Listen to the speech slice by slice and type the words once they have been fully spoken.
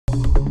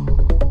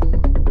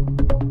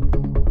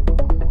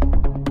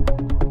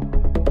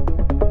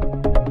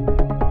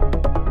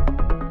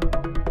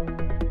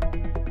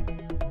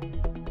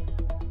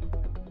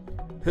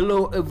Hello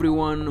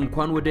everyone,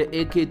 እንኳን ወደ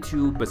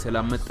AKTube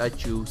በሰላም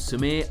መጣችሁ።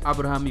 ስሜ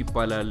አብርሃም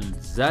ይባላል።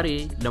 ዛሬ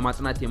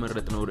ለማጥናት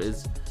የመረጥነው ርዕስ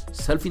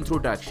self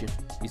introduction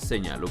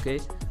ይሰኛል። ኦኬ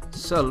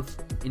self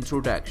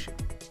introduction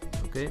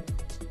ኦኬ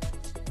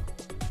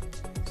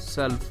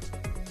self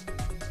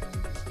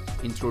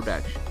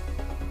introduction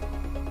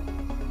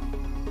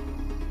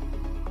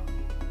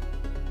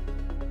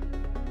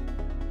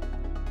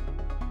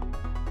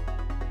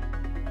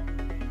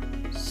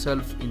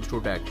self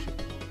introduction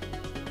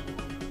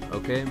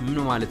Okay, ምን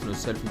ማለት ነው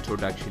self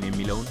introduction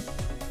የሚለውን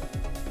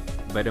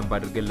በደንብ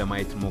አድርገን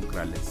ለማየት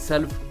እንሞክራለን።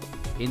 self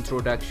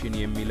introduction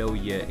የሚለው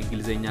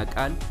የእንግሊዘኛ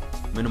ቃል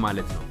ምን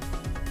ማለት ነው?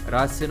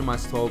 ራስን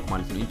ማስተዋወቅ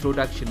ማለት ነው።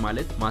 introduction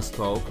ማለት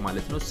ማስተዋወቅ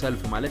ማለት ነው።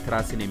 self ማለት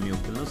ራስን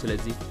የሚወክል ነው።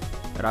 ስለዚህ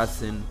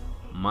ራስን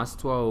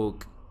ማስተዋወቅ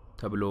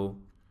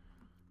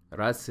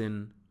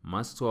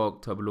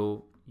ተብሎ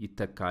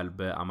ይተካል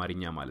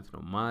በአማርኛ ማለት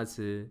ነው።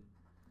 ማስተዋወቅ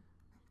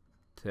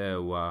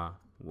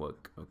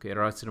ኦኬ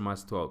ራስን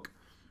ማስተዋወቅ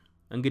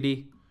እንግዲህ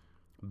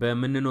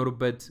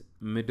በመንኖርበት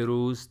ምድር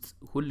ውስጥ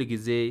ሁሉ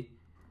ጊዜ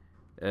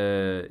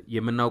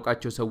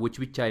የምናውቃቸው ሰዎች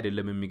ብቻ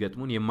አይደለም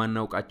የሚገጥሙን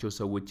የማናውቃቸው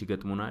ሰዎች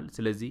ይገጥሙናል።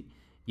 ስለዚህ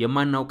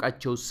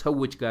የማናውቃቸው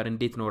ሰዎች ጋር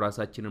እንዴት ነው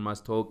ራሳችንን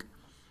ማስተዋወቅ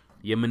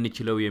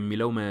የምንችለው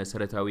የሚለው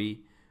መሰረታዊ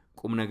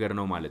ቁም ነገር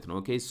ነው ማለት ነው።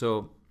 ኦኬ ሶ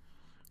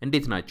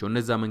እንዴት ናቸው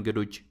እነዛ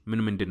መንገዶች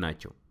ምንድን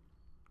ናቸው?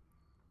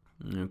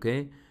 ኦኬ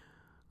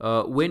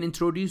when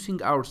introducing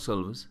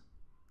ourselves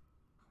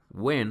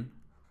when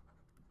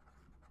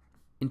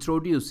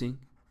introducing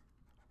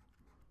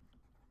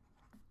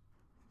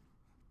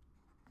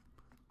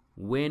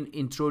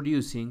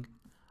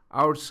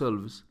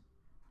ourselves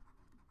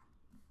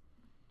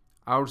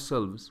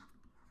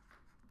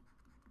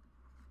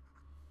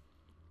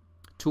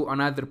to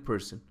another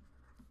person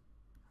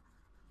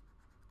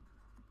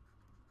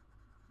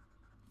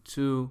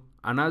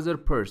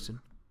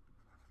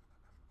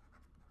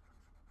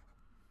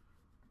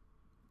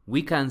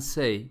we can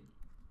say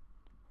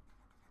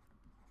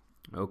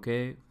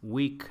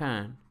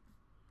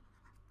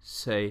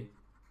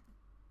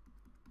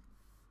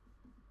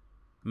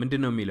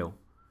ምንድነው የሚለው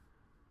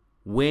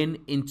when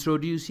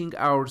introducing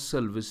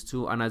ourselves to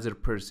another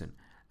person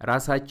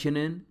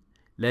ራሳችንን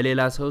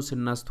ለሌላ ሰው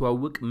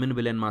ስናስተዋውቅ ምን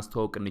ብለን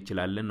ማስተዋወቅ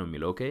እንችላለን ነው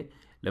የሚለው። ኦኬ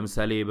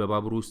ለምሳሌ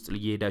በባቡር ውስጥ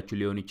እየሄዳችሁ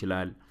ሊሆን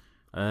ይችላል።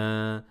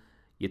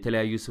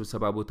 የተለያዩ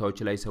ስብሰባ ቦታዎች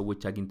ላይ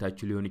ሰዎች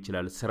አግኝታችሁ ሊሆን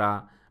ይችላል። ስራ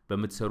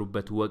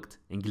በመትሰሩበት ወቅት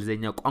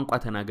እንግሊዘኛ ቋንቋ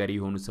ተናጋሪ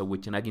የሆኑ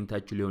ሰዎችን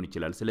አግኝታችሁ ሊሆን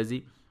ይችላል። ስለዚህ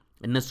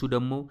እነሱ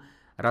ደግሞ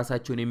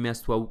ራሳቸውን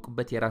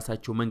የሚያስተዋውቁበት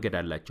የራሳቸው መንገድ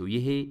አላቸው።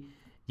 ይሄ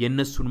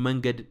የነሱን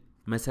መንገድ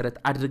መሰረት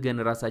አድርገን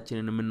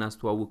ራሳችንን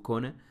የምናስተዋውቅ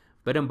ከሆነ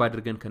በደንብ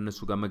አድርገን ከነሱ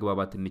ጋር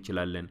መግባባት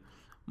እንችላለን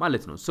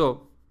ማለት ነው። ሶ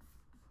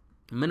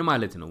ምን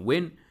ማለት ነው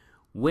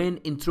when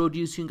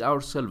introducing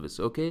ourselves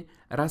okay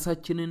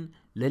ራሳችንን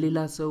ለሌላ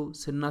ሰው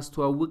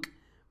ስናስተዋውቅ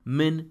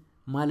ምን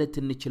ማለት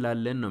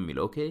እንችላለን ነው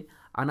የሚለው። ኦኬ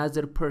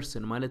another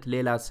person ማለት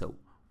ሌላ ሰው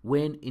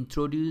when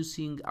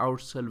introducing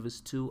ourselves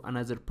to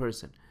another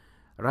person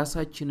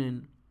ራሳችንን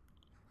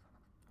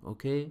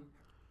ኦኬ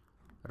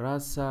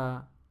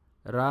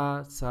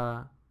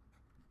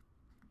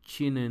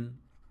ራሳችንን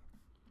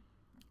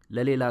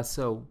ለሌላ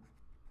ሰው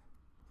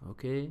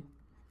ኦኬ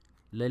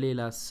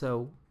ለሌላ ሰው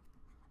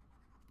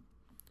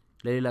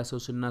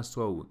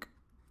ስናስተዋውቅ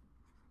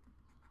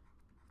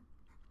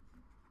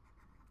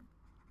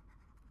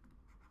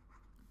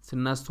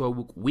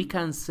we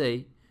can say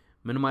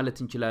ምን ማለት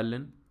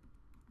እንችላለን?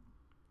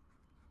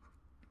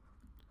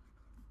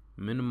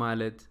 ምን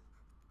ማለት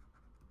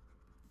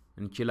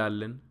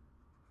እንችላለን?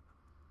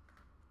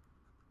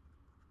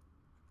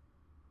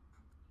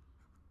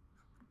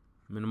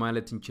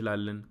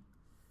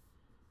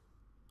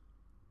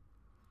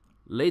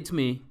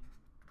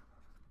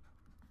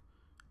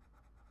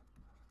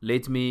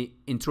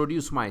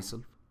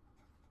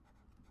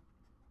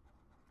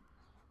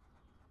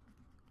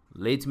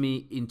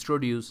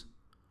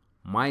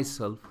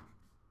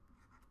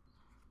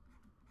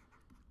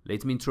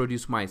 let me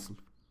introduce myself.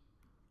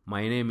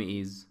 My name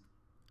is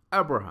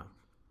Abraham.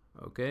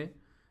 Okay,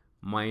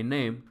 my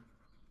name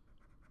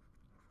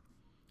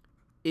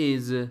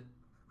is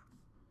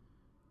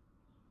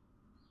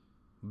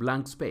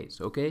blank space.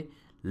 Okay,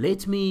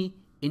 let me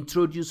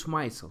introduce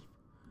myself.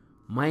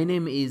 My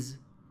name is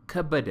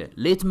Kabade.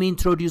 Let me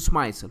introduce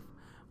myself.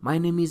 My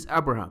name is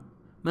Abraham.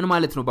 ምን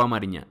ማለት ነው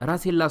በአማርኛ?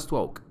 ራሴን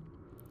ላስተዋውቅ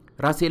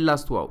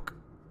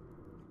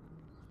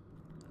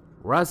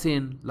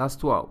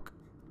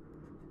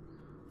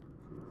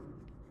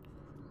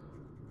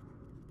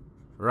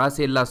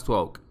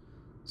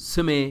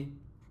ስሜ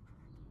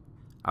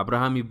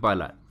አብርሃም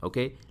ይባላል። ኦኬ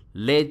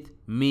let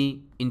me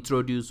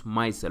introduce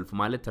myself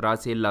ማለት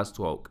ራሴን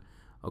ላስተዋውቅ።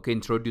 ኦኬ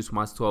introduce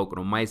ማስተዋውቅ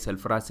ነው።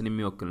 myself ራስን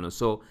የሚወክል ነው።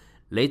 so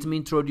let me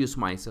introduce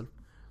myself.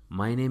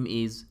 My name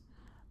is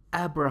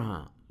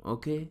Abraham.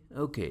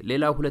 Okay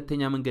ሌላ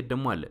ሁለተኛ መንገድ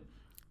ደግሞ አለ።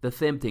 the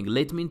same thing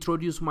let me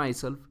introduce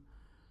myself.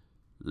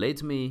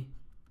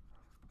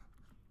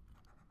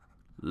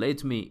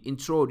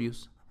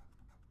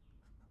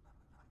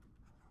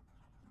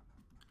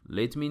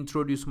 let me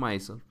introduce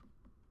myself.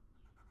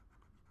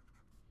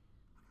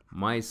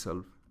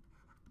 myself.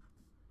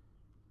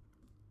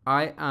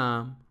 I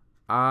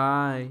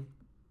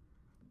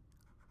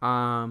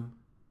am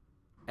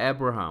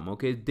Abraham.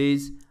 Okay,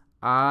 this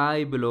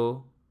I below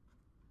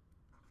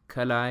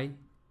ከላይ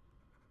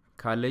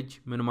college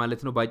ምን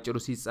ማለት ነው ባጭሩ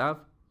ሲጻፍ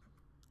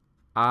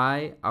I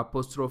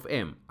apostrophe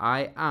M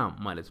I am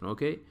ማለት ነው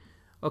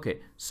okay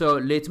so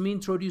let me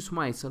introduce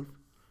myself.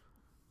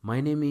 My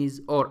name is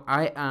or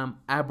I am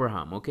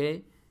Abraham. okay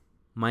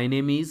my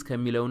name is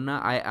ከሚለውና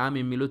I am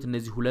የሚሉት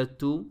እነዚህ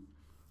ሁለቱ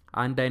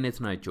አንድ አይነት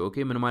ናቸው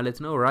okay ምን ማለት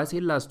ነው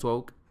ራሴን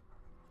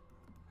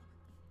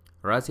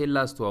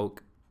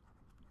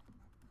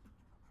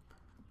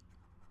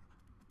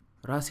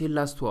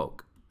ላስተዋውቅ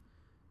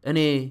እኔ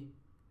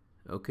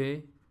okay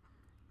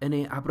እኔ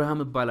አብርሃም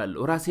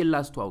እባላለሁ ራሴን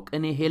ላስተዋውቅ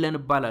እኔ ሄለን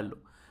እባላለሁ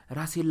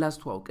ራሴን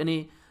ላስተዋውቅ እኔ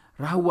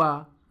ራዋ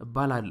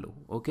እባላለሁ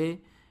okay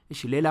እሺ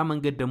ሌላ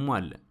መንገድ ደግሞ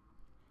አለ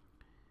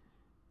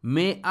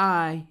May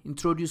I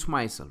introduce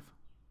myself?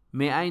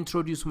 May I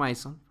introduce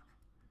myself?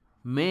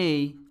 May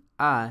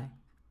I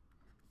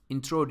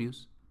introduce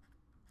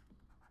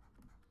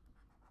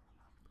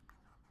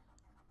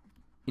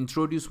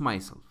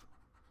myself?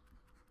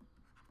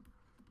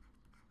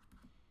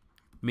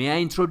 May I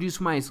introduce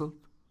myself?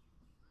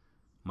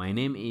 My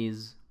name is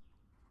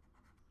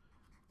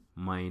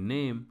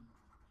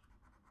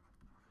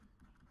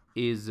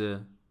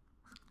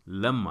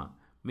Lemma.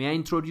 May I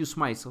introduce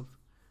myself?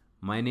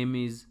 My name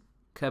is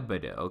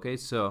ከበደ okay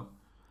so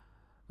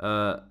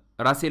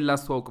ራሴን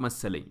ላስተዋውቅ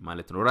መሰለኝ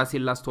ማለት ነው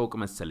ራሴን ላስተዋውቅ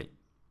መሰለኝ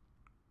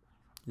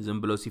ዝም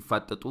ብለው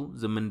ሲፋጠጡ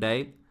ዝም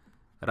እንዳይል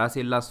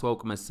ራሴን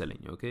ላስተዋውቅ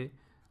መሰለኝ okay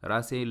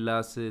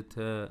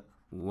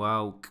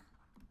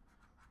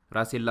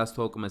ራሴን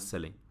ላስተዋውቅ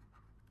መሰለኝ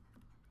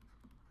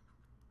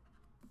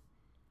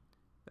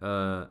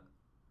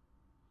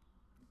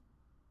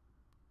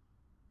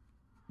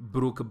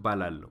ብሩክ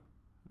እባላለሁ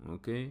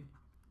okay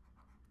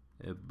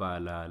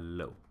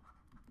እባላለሁ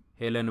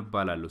ሄለን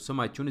እባላለሁ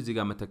ስማችሁን እዚህ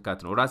ጋር መተካት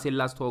ነው ራሴን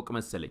ላስተዋውቅ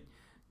መሰለኝ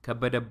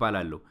ከበደ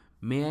እባላለሁ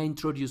may I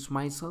introduce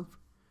myself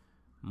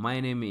my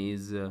name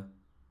is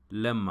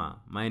Lemma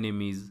my name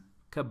is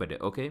ከበደ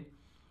okay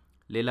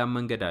ሌላ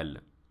መንገድ አለ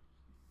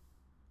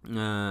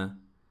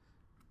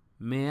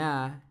may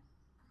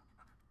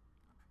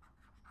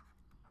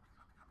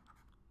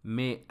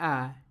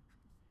I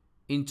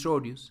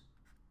introduce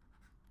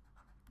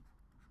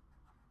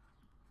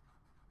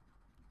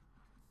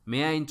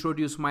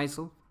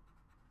myself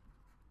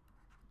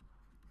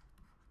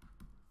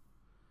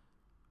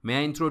May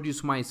I introduce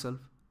myself?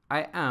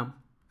 I am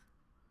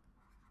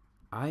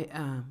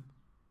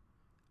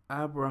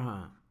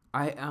Abraham.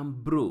 I am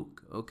Brooke,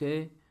 okay?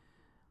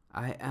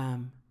 I am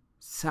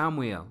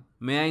Samuel.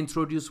 May I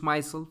introduce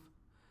myself?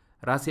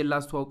 ራሴን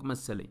ላስተዋውቅ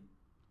መሰለኝ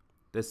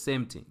the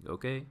same thing,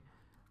 okay?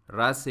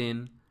 ራሴን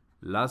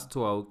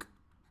ላስተዋውቅ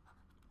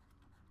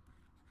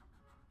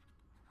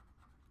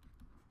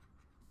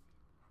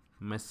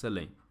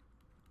መሰለኝ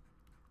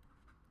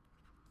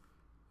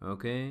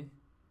okay?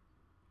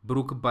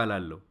 ብሩክ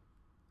እባላለሁ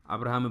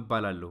አብርሃም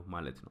እባላለሁ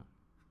ማለት ነው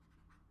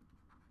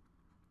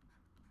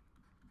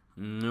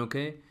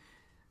okay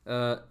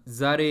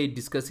ዛሬ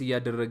ዲስከስ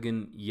ያደረግን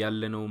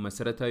ያለነው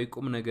መሰረታዊ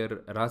ቁም ነገር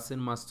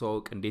ራስን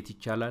ማስተዋወቅ እንዴት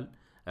ይቻላል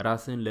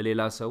ራስን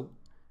ለሌላ ሰው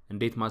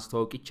እንዴት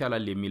ማስተዋወቅ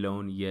ይቻላል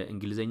የሚለውን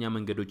የእንግሊዘኛ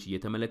መንገዶች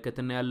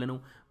እየተመለከተና ያለነው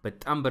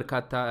በጣም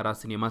በርካታ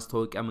ራስን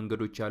የማስተዋወቂያ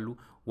መንገዶች አሉ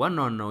ዋና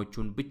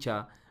ዋናዎቹን ብቻ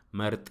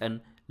መርጠን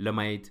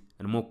ለማየት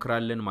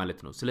እንሞክራለን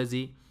ማለት ነው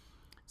ስለዚህ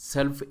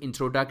self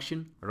introduction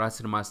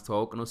ራስን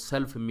ማስተዋወቅ ነው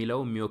self የሚለው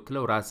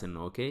የሚወክለው ራስን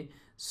ነው okay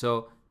so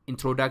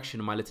introduction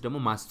ማለት ደግሞ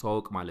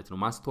ማስተዋወቅ ማለት ነው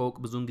ማስተዋወቅ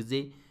ብዙን ጊዜ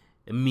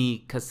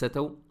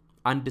የሚከሰተው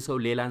አንድ ሰው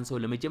ሌላን ሰው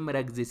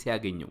ለመጀመሪያ ጊዜ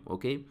ሲያገኘው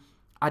okay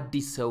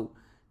አዲስ ሰው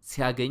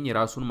ሲያገኝ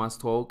ራሱን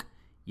ማስተዋወቅ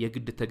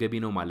የግድ ተገቢ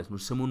ነው ማለት ነው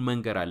ስሙን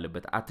መንገር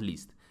አለበት at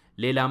least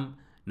ሌላም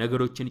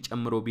ነገሮችን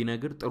ጨምሮ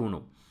ቢነግር ጥሩ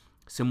ነው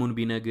ስሙን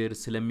ቢነግር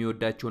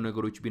ስለሚወዳቸው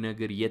ነገሮች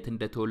ቢነግር የት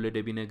እንደተወለደ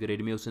ቢነግር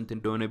እድሜው ስንት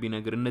እንደሆነ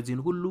ቢነግር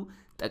እነዚህን ሁሉ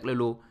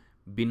ጠቅልሎ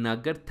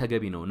ቢናገር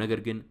ተገቢ ነው ነገር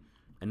ግን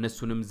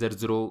እነሱንም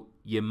ዘርዝሮ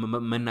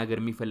መናገር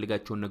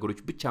የሚፈልጋቸው ነገሮች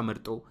ብቻ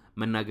መርጦ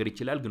መናገር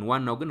ይችላል ግን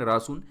ዋናው ግን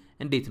ራሱን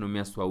እንዴት ነው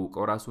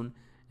የሚያስተዋውቀው ራሱን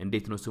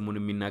እንዴት ነው ስሙን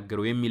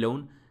የሚናገረው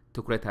የሚለውን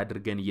ትኩረት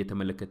አድርገን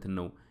እየተመለከትን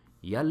ነው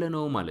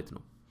ያለነው ማለት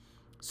ነው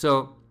so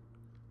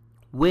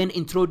when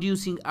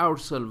introducing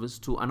ourselves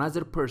to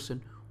another person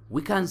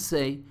we can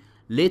say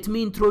let me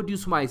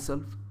introduce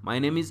myself my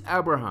name is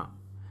Abraham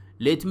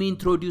let me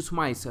introduce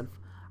myself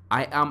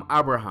I am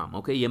Abraham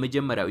okay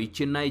የመጀመሪያው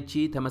ይቺና ይቺ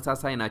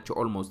ተመሳሳይ ናቸው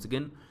almost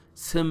ግን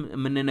ስም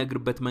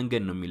የምንነግርበት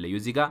መንገድ ነው የሚለየው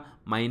እዚህ ጋር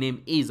my name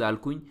is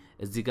አልኩኝ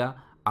እዚህ ጋር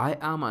I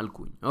am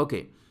አልኩኝ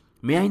okay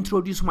may I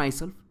introduce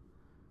myself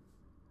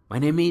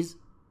my name is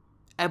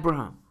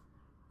Abraham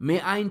may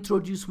I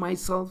introduce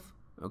myself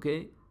okay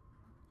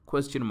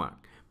question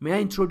mark may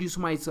I introduce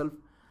myself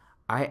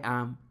I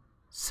am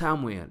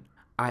Samuel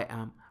I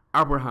am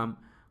Abraham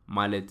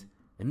ማለት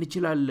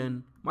እንችላለን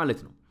ማለት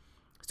ነው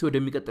እስቲ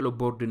ወደሚቀጥለው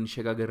ቦርድ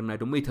እንሸጋገርና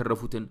ደግሞ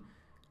የተረፉትን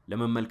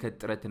ለመመልከት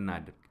ጥረት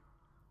እናድርግ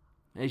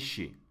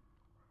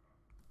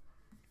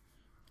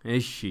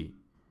እሺ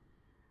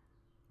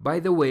by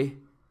the way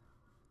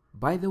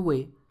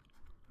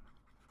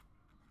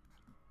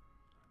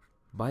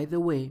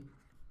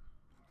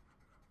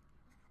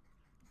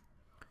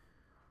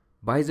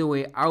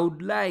I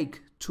would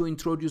like to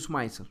introduce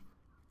myself.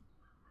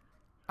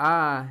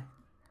 I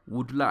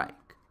would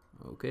like,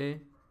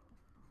 okay?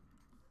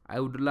 I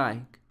would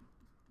like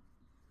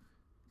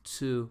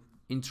to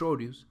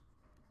introduce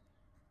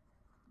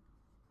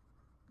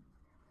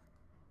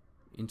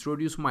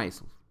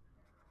myself.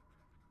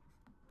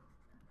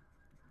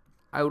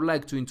 I would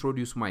like to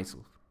introduce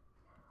myself.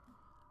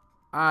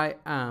 I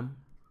am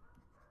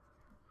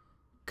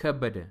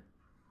Kabade.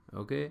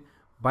 Okay?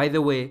 By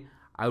the way,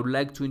 I would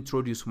like to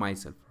introduce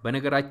myself.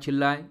 በነገራችን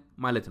ላይ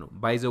ማለት ነው.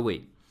 By the way,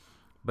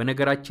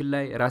 በነገራችን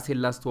ላይ ራሴን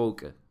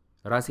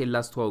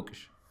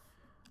ላስተዋውቅሽ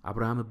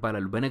አብርሃም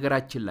እባላለሁ.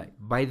 በነገራችን ላይ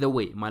by the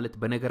way ማለት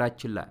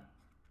በነገራችን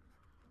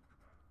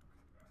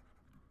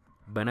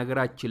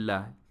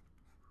ላይ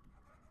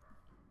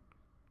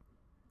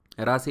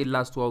ራሴን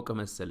ላስተዋውቅ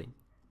መሰለኝ.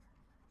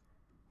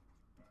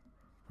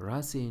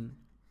 ራሴን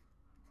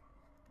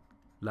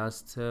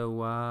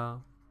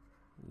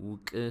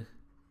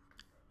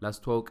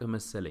ላስተዋውቅ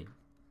መሰለኝ.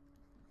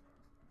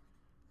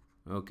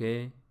 ኦኬ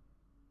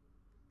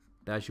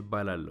ዳሽ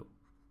እባላለሁ.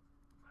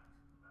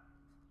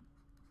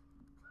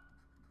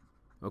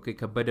 ኦኬ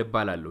ከበደ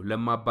እባላለሁ.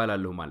 ለማ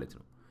እባላለሁ ማለት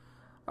ነው.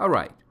 all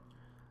right.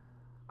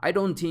 I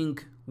don't think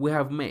we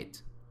have met.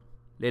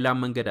 ሌላ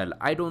መንገድ አለ.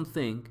 I don't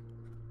think.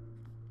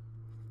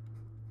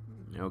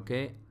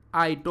 okay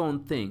I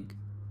don't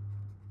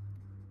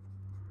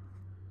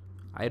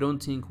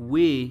think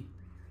we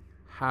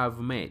have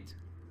met.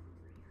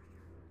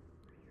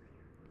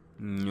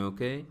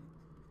 okay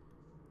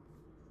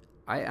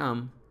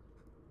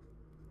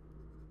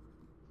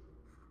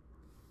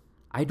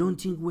I don't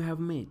think we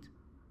have met.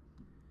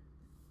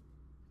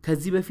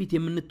 ከዚህ በፊት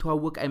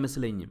የምንተዋወቅ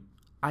አይመስለኝም.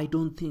 I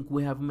don't think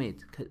we have met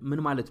ምን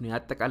ማለት ነው?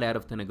 ያጠቃላይ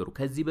አረፍተ ነገሩ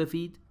ከዚህ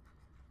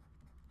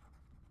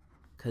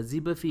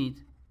በፊት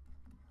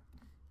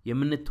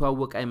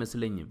የምንተዋወቅ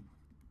አይመስለኝም.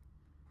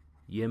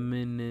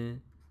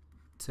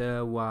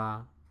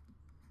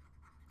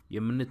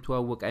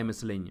 የምንተዋወቅ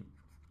አይመስለኝም.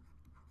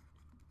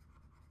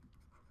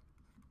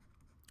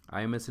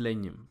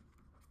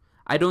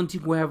 I don't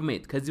think we have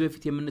met. ከዚህ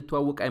በፊት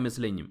የምንተዋወቅ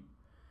አይመስለኝም.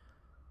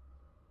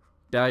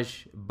 ዳሽ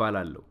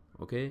እባላለሁ.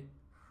 ኦኬ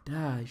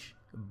ዳሽ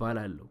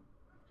እባላለሁ.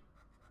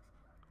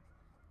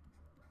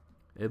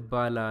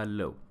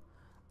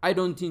 I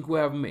don't think we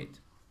have met.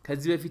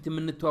 ከዚህ በፊት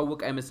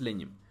የምንተዋወቅ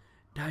አይመስለኝም.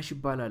 ዳሽ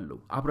እባላለሁ.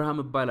 አብርሃም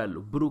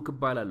እባላለሁ. ብሩክ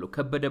እባላለሁ.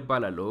 ከበደ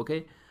እባላለሁ. ኦኬ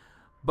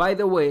by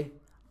the way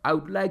I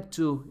would like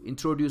to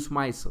introduce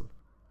myself.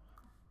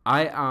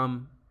 I am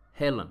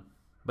Helen.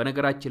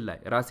 በነገራችን ላይ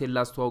ራሴን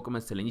ላስተዋውቅ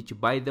መሰለኝ. እቺ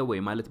by the way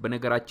ማለት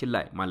በነገራችን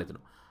ላይ ማለት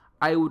ነው.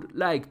 I would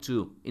like to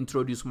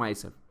introduce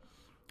myself.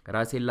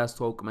 ራሴን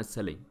ላስተዋውቅ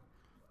መሰለኝ.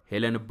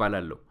 ሄለን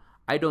እባላለሁ.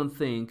 I don't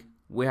think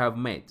we have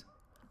met.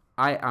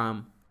 I am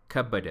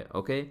ከበደ.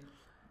 ኦኬ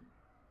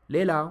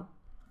ሌላው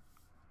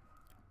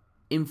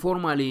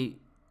informally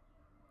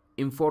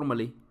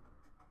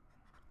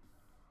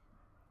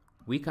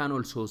we can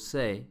also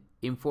say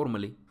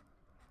informally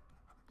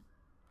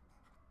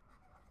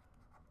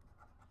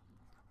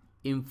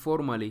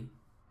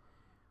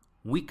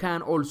we can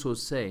also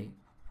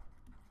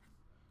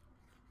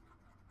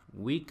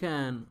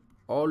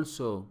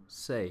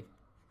say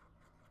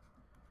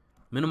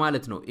ምን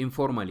ማለት ነው?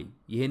 informally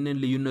ይሄንን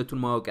ልዩነቱን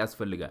ማወቅ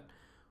ያስፈልጋል.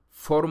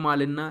 ፎርማል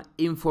እና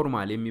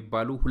ኢንፎርማል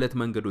የሚባሉ ሁለት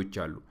መንገዶች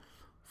አሉ.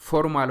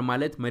 ፎርማል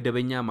ማለት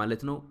መደበኛ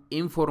ማለት ነው.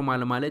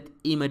 ኢንፎርማል ማለት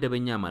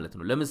ኢመደበኛ ማለት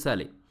ነው.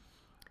 ለምሳሌ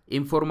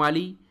ኢንፎርማሊ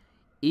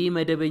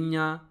ኢመደበኛ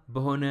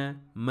በሆነ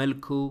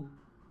መልኩ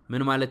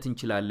ምን ማለት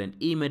እንችላለን?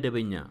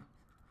 ኢመደበኛ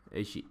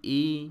እሺ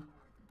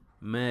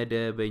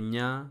ኢመደበኛ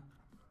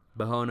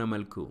በሆነ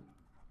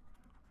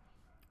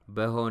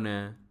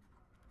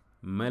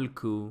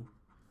መልኩ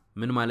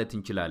ምን ማለት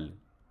እንችላለን?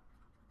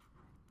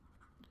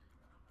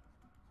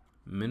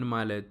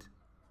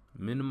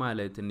 ምን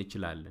ማለት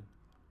እንችላለን?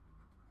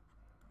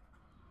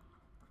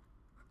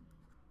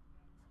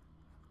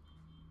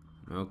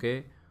 ኦኬ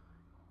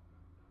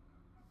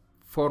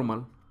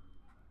ፎርማል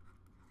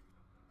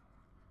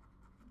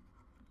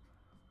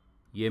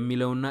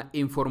የሚለውና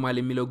ኢንፎርማል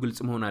የሚለው ግልጽ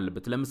መሆን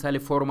አለበት. ለምሳሌ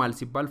ፎርማል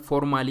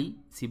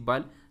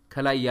ሲባል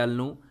ከላይ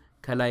ያልነው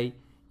ከላይ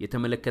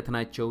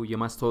የተመለከትናቸው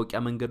የማስተዋወቂያ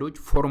መንገዶች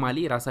ፎርማሊ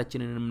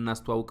ራሳችንን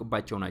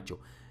እናስተዋውቅባቸው ናቸው.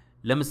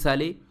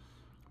 ለምሳሌ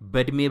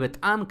በእድሜ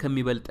በጣም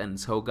ከሚበልጠን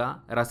ሰው ጋር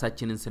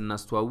ራሳችንን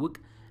ስናስተዋውቅ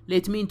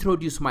let me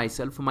introduce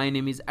myself, my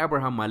name is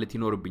Abraham ማለት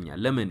ይኖርብኛል.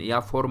 ለምን? ያ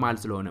ፎርማል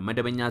ስለሆነ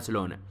መደበኛ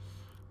ስለሆነ።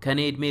 ከኔ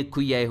እድሜ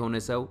እኩያ የሆነ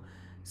ሰው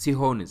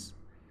ሲሆንስ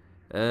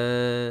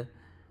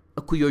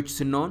እኩዮች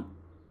ስንሆን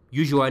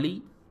usually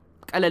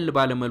ቀለል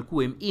ባለ መልኩ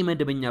ወይም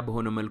ኢመደበኛ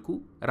በሆነ መልኩ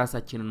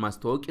ራሳችንን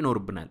ማስተዋወቅ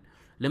ይኖርብናል.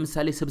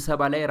 ለምሳሌ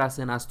ስብሰባ ላይ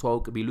ራስን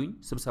አስተዋውቅ ቢሉኝ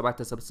ስብሰባ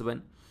ተሰብስበን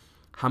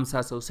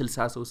 50 ሰው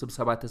 60 ሰው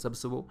ስብሰባ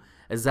ተሰብስቦ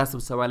እዛ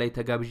ስብሰባ ላይ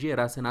ተጋብዤ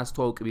ራስን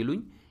አስተዋውቅ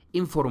ቢሉኝ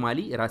ኢንፎርማሊ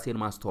ራስን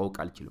ማስተዋወቅ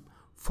አልችልም.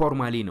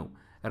 ፎርማሊ ነው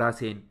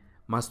ራስን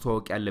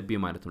ማስተዋወቅ ያለብኝ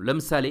ማለት ነው.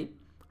 ለምሳሌ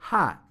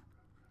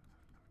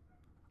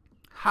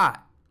Hi.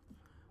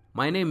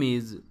 My name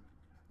is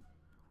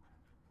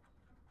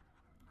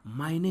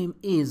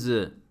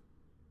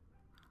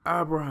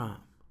Abraham.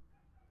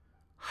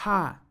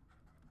 Hi.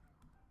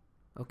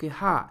 Okay,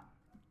 hi.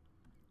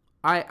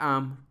 I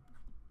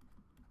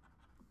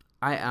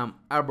am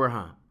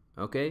Abraham.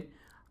 Okay?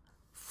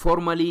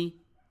 Formally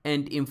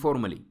and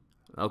informally.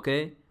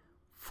 Okay?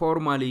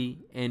 Formally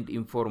and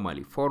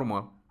informally.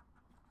 Formal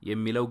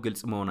የሚለው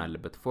ግልጽ መሆን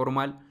አለበት።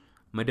 ፎርማል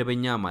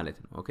መደበኛ ማለት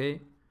ነው። ኦኬ?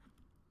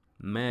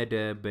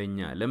 መደበኛ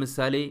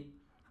ለምሳሌ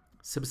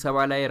ስብሰባ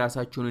ላይ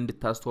ራሳችሁን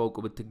እንድታስተዋውቁ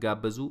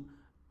ብትጋበዙ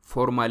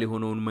ፎርማል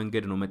የሆነውን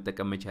መንገድ ነው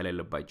መጠቀም መቻል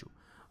ያለባችሁ።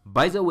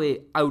 By the way,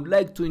 I would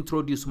like to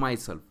introduce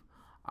myself.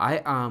 I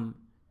am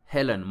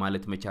Helen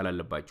ማለት መቻል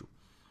አለባችሁ።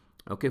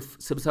 ኦኬ?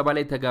 ስብሰባ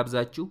ላይ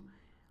ተጋብዛችሁ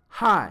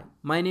Hi,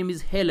 my name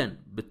is Helen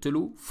ብትሉ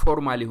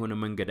ፎርማል የሆነ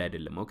መንገድ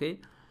አይደለም። ኦኬ?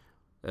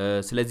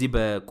 ስለዚህ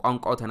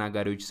በቋንቋው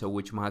ተናጋሪዎች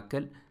ሰዎች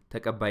መካከል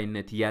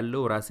ተቀባይነት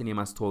ያለው ራስን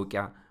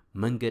የማስተዋወቂያ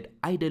መንገድ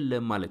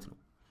አይደለም ማለት ነው።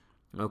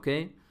 ኦኬ?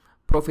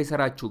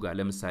 ፕሮፌሰራችሁ ጋር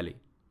ለምሳሌ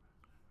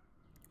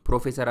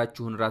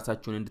ፕሮፌሰራችሁን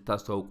ራሳችሁን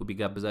እንድታስተዋውቁ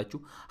ቢጋብዛችሁ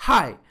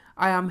Hi,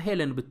 I am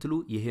Helen ብትሉ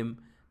ይህም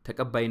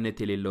ተቀባይነት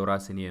የሌለው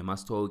ራስን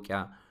የማስተዋወቂያ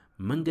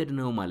መንገድ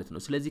ነው ማለት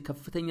ነው። ስለዚህ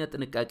ከፍተኛ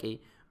ጥንቃቄ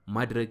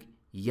ማድረግ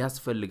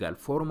ያስፈልጋል።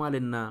 ፎርማል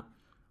እና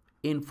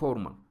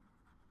ኢንፎርማል።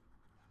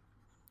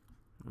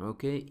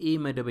 ኦኬ? ኢ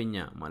መደበኛ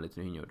ማለት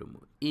ነው። ይሄኛው ደግሞ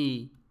ኢ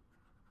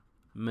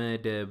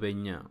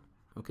መደበኛ።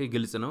 ኦኬ?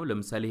 ግልጽ ነው።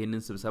 ለምሳሌ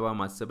ይሄንን ስብሰባ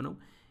ማሰብ ነው።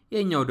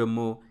 ይሄኛው ደግሞ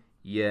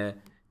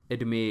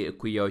የእድሜ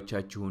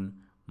እኩያዎቻችሁን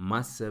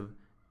ማሰብ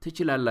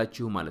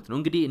ትችላላችሁ ማለት ነው።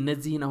 እንግዲህ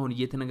እነዚህን አሁን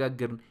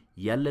እየተነጋገርን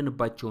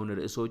ያለንባቸውን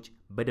ርዕሶች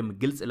በደንብ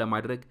ግልጽ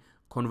ለማድረግ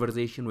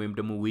ኮንቨርሴሽን ወይም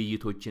ደግሞ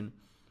ውይይቶችን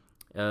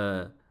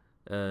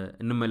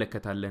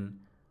እንመለከታለን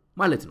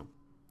ማለት ነው።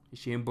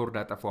 እሺ ይሄን ቦርድ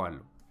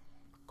አጠፋዋለሁ።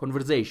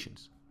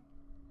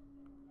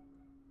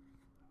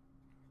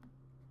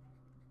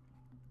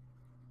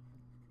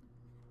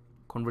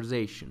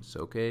 conversations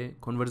okay?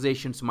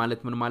 conversations ማለት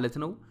ምን ማለት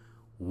ነው?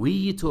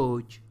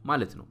 ውይይቶች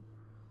ማለት ነው።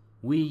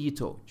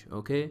 ውይይቶች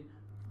okay?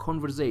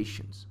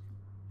 conversations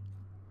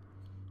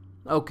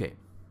okay?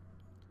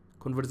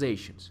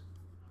 conversations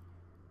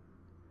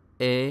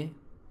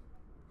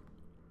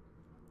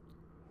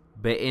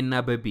በኤና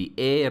በቢ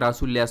ኤ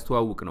ራሱን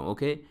ሊያስተዋውቅ ነው።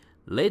 ኦኬ?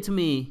 let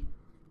me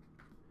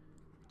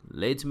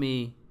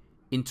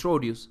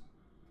introduce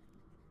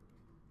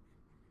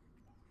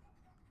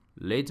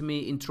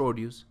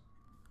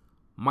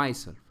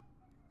myself.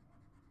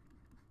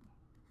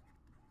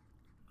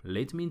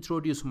 Let me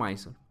introduce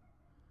myself.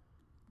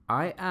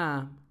 I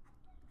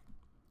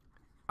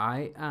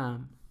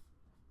am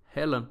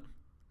Helen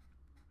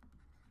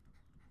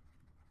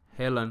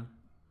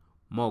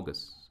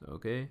Mogus.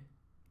 Okay?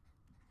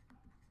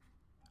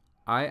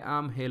 I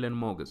am Helen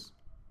Mogus.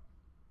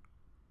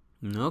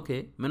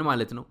 Okay? ምን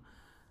ማለት ነው?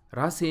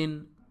 ራሴን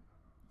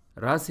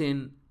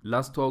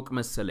ላስተዋውቅ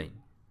መሰለኝ።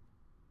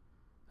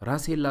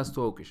 ራሴን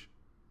ላስተዋውቅሽ።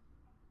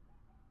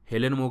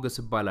 ሄለን ሞገስ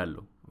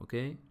እባላለሁ። ኦኬ?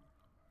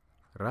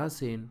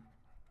 ራሴን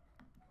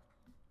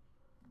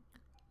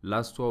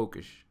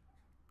ላስተዋውቅሽ።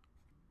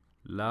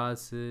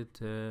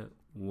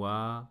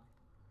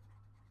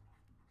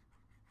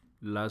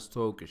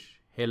 ላስተዋውቅሽ።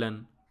 ሄለን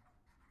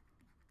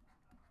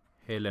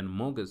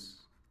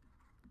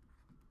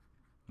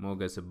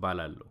ሞገስ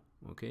እባላለሁ።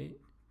 ኦኬ?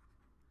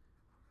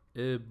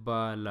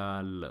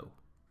 እባላለሁ።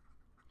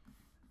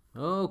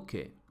 ኦኬ?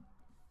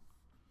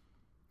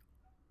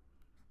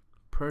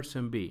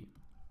 person B.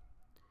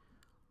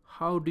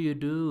 How do you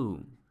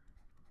do?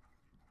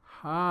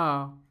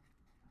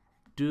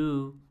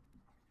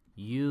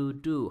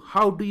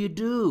 How do you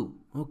do?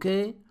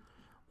 Okay?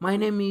 My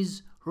name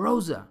is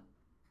Rosa.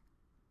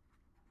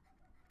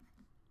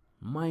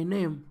 My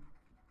name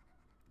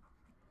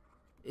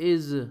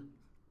is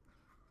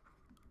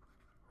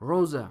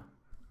Rosa.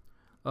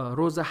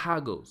 Rosa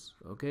Hagos.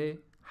 Okay?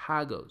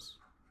 Hagos.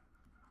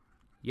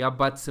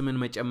 የአባት ስምን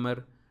መጨመር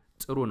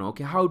ጥሩ ነው።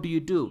 Okay? How do you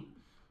do?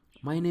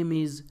 My name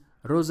is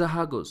Rosa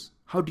Hagos.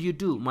 How do you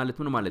do? ማለት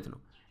ምን ማለት ነው?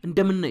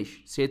 እንደምነሽ።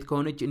 ሴት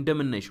ከሆነች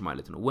እንደምነሽ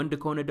ማለት ነው። ወንድ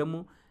ከሆነ ደግሞ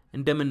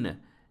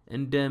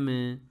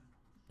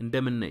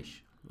እንደምነሽ።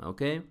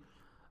 Okay?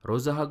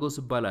 Rosa Hagos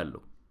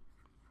እባላለሁ።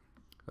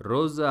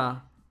 Rosa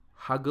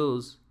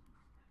Hagos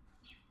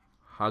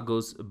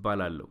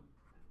እባላለሁ።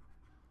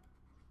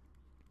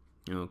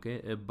 Okay?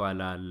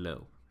 እባላለሁ።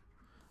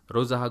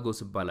 Rosa Hagos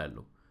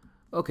እባላለሁ።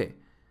 Okay?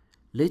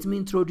 Let me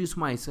introduce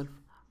myself.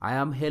 I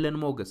am Helen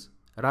Mogus.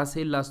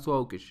 ራሴን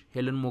ላስተዋውቅሽ።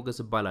 ሄለን ሞገስ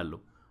እባላለሁ።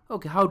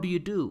 Okay? How do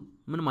you do?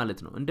 ምን ማለት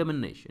ነው?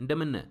 እንደምነሽ።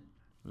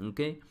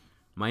 Okay?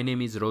 My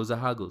name is Rosa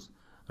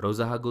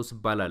Hagos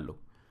እባላለሁ።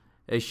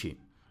 እሺ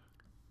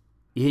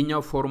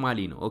ይሄኛው ፎርማሊ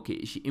ነው። Okay?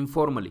 እሺ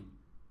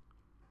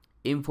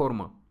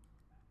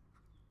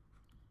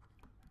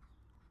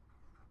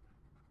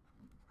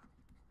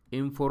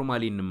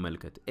ኢንፎርማሊ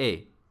እንመልከት።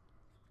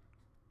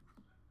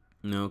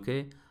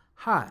 Okay?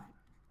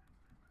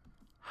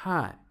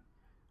 Hi.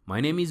 My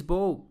name is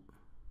Bob.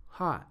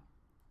 Hi.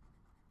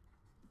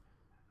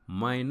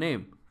 My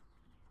name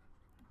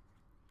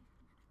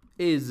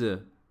is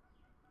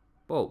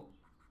Bob.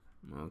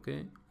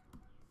 Okay.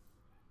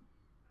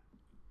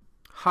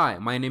 Hi,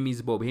 my name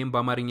is Bob. ይሄን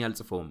በአማርኛ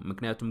አልጽፈውም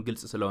ምክንያቱም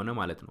ግልጽ ስለሆነ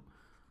ማለት ነው።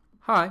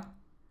 Hi,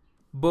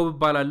 Bob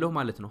እባላለሁ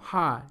ማለት ነው።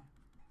 Hi.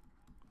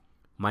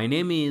 My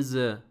name is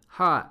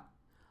Hi.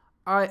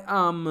 I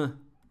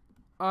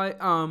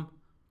am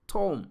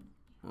Tom.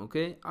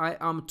 Okay? I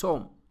am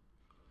Tom.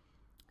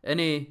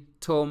 እኔ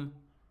ቶም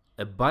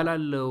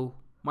እባላለሁ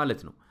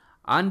ማለት ነው።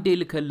 አንዴ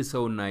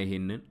ልከልሰውና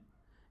ይሄንን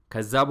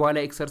ከዛ በኋላ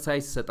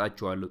ኤክሰርሳይዝ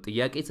ሰጣችኋለሁ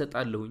ጥያቄ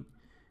ሰጣለሁኝ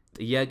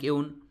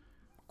ጥያቄውን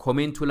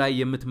ኮሜንቱ ላይ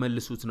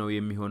የምትመልሱት ነው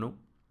የሚሆነው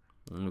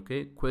ኦኬ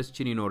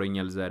ኩዌስችን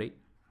ይኖረኛል ዛሬ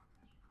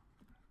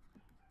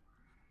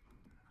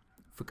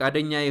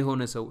ፍቃደኛ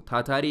የሆነ ሰው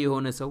ታታሪ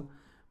የሆነ ሰው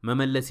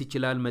መመለስ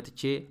ይችላል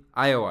መጥቼ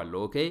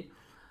አየዋለሁ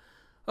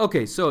ኦኬ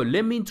so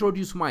let me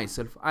introduce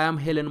myself I am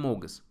Helen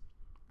Mogus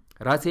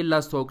ራሴን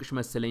ላስተዋውቅሽ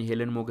መሰለኝ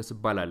ሄለን ሞገስ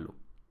እባላለሁ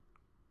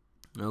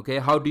okay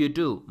how do you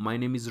do my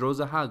name is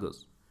Rosa Hagos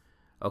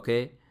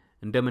okay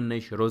እንደምን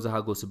ነሽ ሮዛ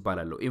ሃጎስ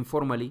እባላለሁ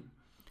informally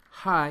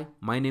hi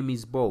my name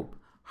is Bob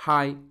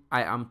hi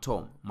I am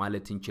Tom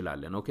ማለት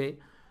እንችላለን okay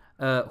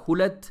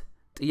ሁለት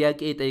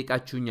ጥያቄ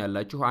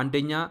ጠይቃችሁኛላችሁ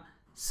አንደኛ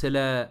ስለ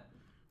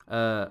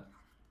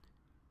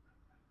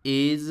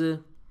is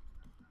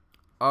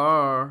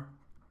are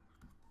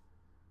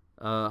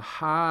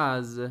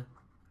has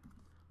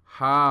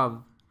have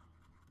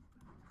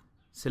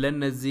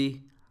ስለነዚህ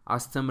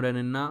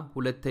አስተምረንና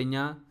ሁለተኛ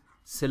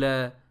ስለ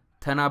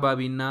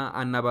ተናባቢና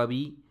አናባቢ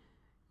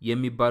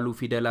የሚባሉ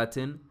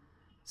ፊደላትን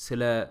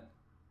ስለ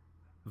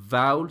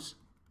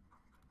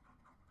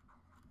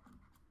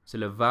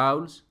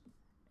vowels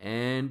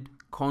and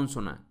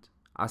consonant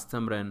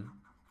አስተምረን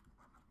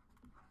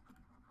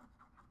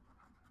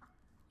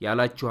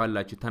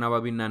ያላችኋላችሁ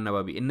ተናባቢና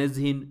አናባቢ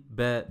እነዚህን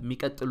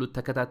በሚቀጥሉት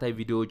ተከታታይ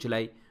ቪዲዮዎች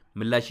ላይ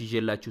ምላሽ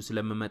ይዤላችሁ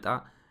ስለምመጣ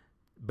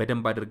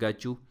በደንብ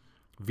አድርጋችሁ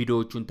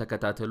ቪዲዮዎቹን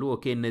ተከታተሉ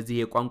ኦኬ እነዚህ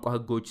የቋንቋ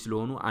ህጎች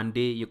ስለሆኑ አንዴ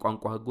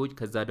የቋንቋ ህጎች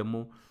ከዛ ደግሞ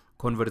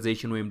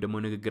ኮንቨርሴሽን ወይም ደግሞ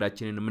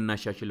ንግግራችንን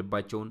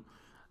የምናሻሽልባቸውን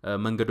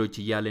መንገዶች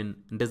ይያለን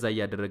እንደዛ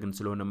ያደረግን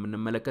ስለሆነ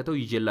የምንመለከተው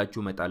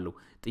ይዤላችሁ መጣለሁ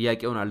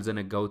ጥያቄውን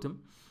አልዘነጋውትም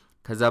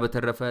ከዛ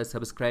በተረፈ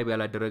ሰብስክራይብ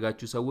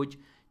ያላደረጋችሁ ሰዎች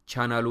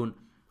ቻናሉን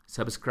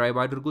ሰብስክራይብ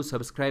አድርጉ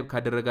ሰብስክራይብ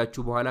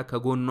ካደረጋችሁ በኋላ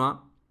ከጎኗ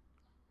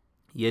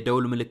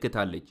የደውል ምልክት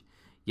አለች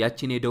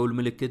ያቺን የደውል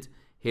ምልክት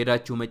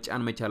ሄዳችሁ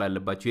መጫን መቻል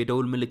አለባችሁ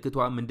የደውል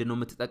ምልክቷ ምንድነው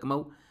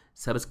የምትጠቅመው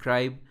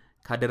ሰብስክራይብ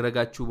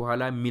ካደረጋችሁ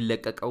በኋላ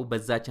የሚለቀቀው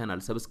በዛ ቻናል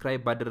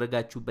ሰብስክራይብ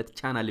ባደረጋችሁበት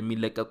ቻናል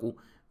የሚለቀቁ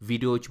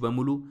ቪዲዮዎች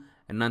በሙሉ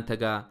እናንተ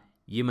ጋር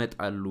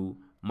ይመጣሉ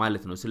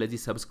ማለት ነው ስለዚህ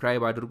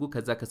ሰብስክራይብ አድርጉ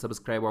ከዛ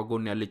ከሰብስክራይብ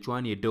አጎን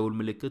ያለችዋን የደውል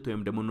ምልክት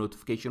ወይም ደግሞ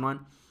ኖቲፊኬሽኗን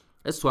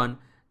እሷን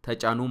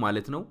ተጫኑ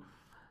ማለት ነው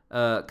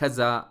ከዛ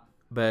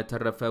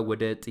በተረፈ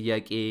ወደ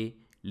ጥያቄ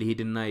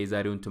ልሂድና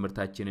የዛሬውን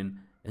ትምህርታችንን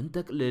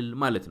እንጠቅልል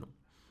ማለት ነው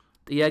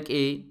ጥያቄ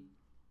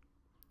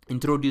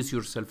introduce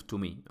yourself to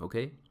me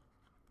okay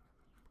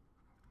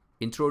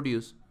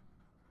introduce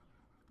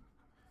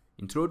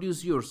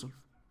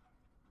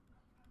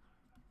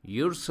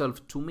yourself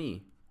to me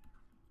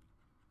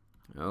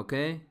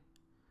okay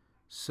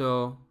so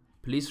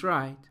please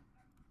write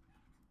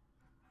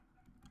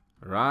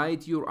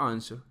your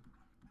answer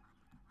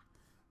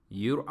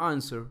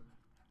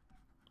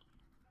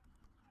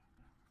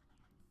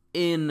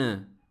in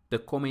the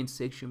comment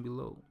section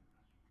below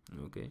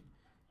okay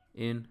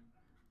in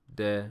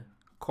the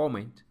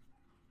comment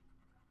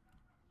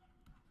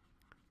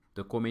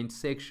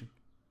section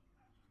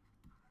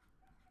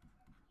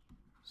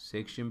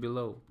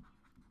below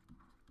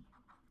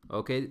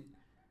okay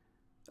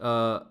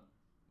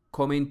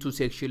comment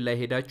section ላይ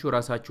ሄዳችሁ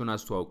ራሳችሁን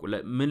አስተዋውቁ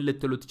ምን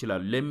ልትሉ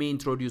ትችላላችሁ let me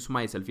introduce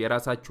myself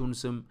የራሳችሁን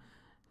ስም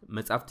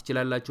መጻፍ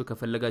ትችላላችሁ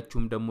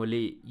ከፈለጋችሁም ደግሞ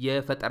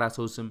የፈጠራ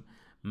ሰው ስም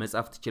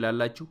መጻፍ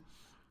ትችላላችሁ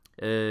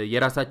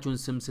የራሳችሁን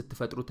ስም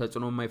ስትፈጥሩ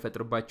ተጽዕኖ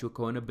የማይፈጥርባችሁ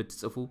ከሆነ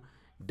ብትጽፉ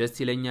ደስ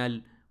ይለኛል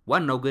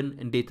ዋናው ግን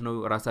እንዴት ነው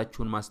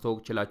ራሳችሁን ማስተዋወቅ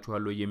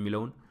ይችላችኋል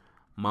የሚለውን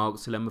ማወቅ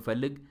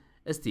ስለምፈልግ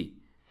እስቲ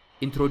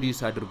ኢንትሮዲዩስ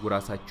አድርጉ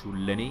ራሳችሁን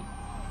ለኔ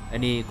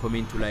እኔ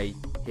ኮሜንቱ ላይ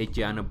ሄጄ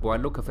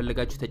አነባዋለሁ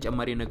ከፈለጋችሁ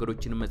ተጨማሪ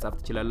ነገሮችን መጻፍ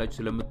ትችላላችሁ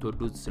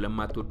ስለምትወዱት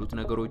ስለማትወዱት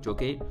ነገሮች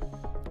ኦኬ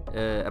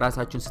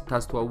ራሳችሁን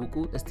ስታስተዋውቁ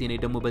እስቲ እኔ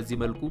ደግሞ በዚህ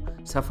መልኩ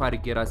ሰፋሪ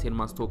ራሴን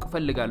ማስተዋወቅ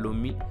ፈልጋለሁ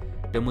የሚል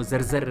ደግሞ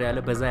ዘርዘር ያለ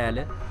በዛ ያለ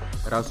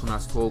ራሱን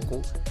አስተዋውቆ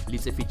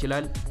ሊጽፍ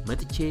ይችላል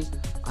መጥቼ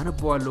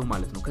አነባዋለሁ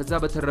ማለት ነው ከዛ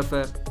በተረፈ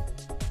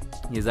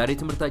የዛሬ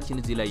ትምህርታችን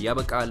እዚህ ላይ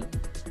ያበቃል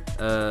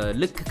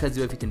ልክ ከዚህ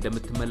በፊት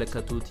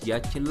እንደምትመለከቱት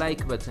ያችን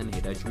ላይክ በተን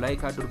ሄዳችሁ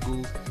ላይክ አድርጉ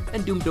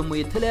እንዲሁም ደግሞ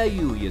የተለያዩ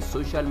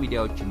የሶሻል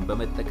ሚዲያዎችን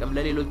በመጠቀም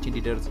ለሌሎች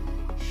እንዲደርስ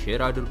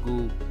ሼር አድርጉ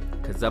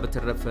ከዛ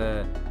በተረፈ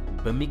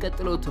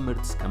በሚቀጥለው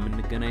ትምህርት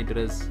እስከምንገናኝ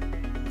ድረስ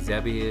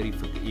እግዚአብሔር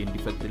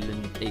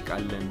እንዲፈቅድልን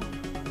ጠይቃለን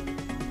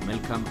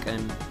መልካም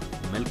ቀን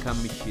መልካም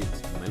ምሽት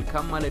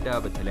መልካም ማለዳ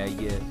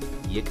በተለያየ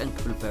የቀን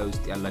ክፍልፋይ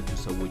ውስጥ ያላችሁ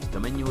ሰዎች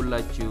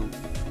ተመኘሁላችሁ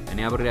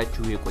እኔ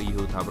አብሬያችሁ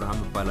የቆየሁት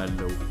አብርሃም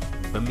እባላለሁ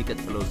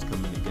በሚቀጥለው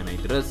እስከምንገናኝ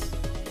ድረስ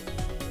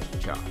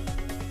ቻው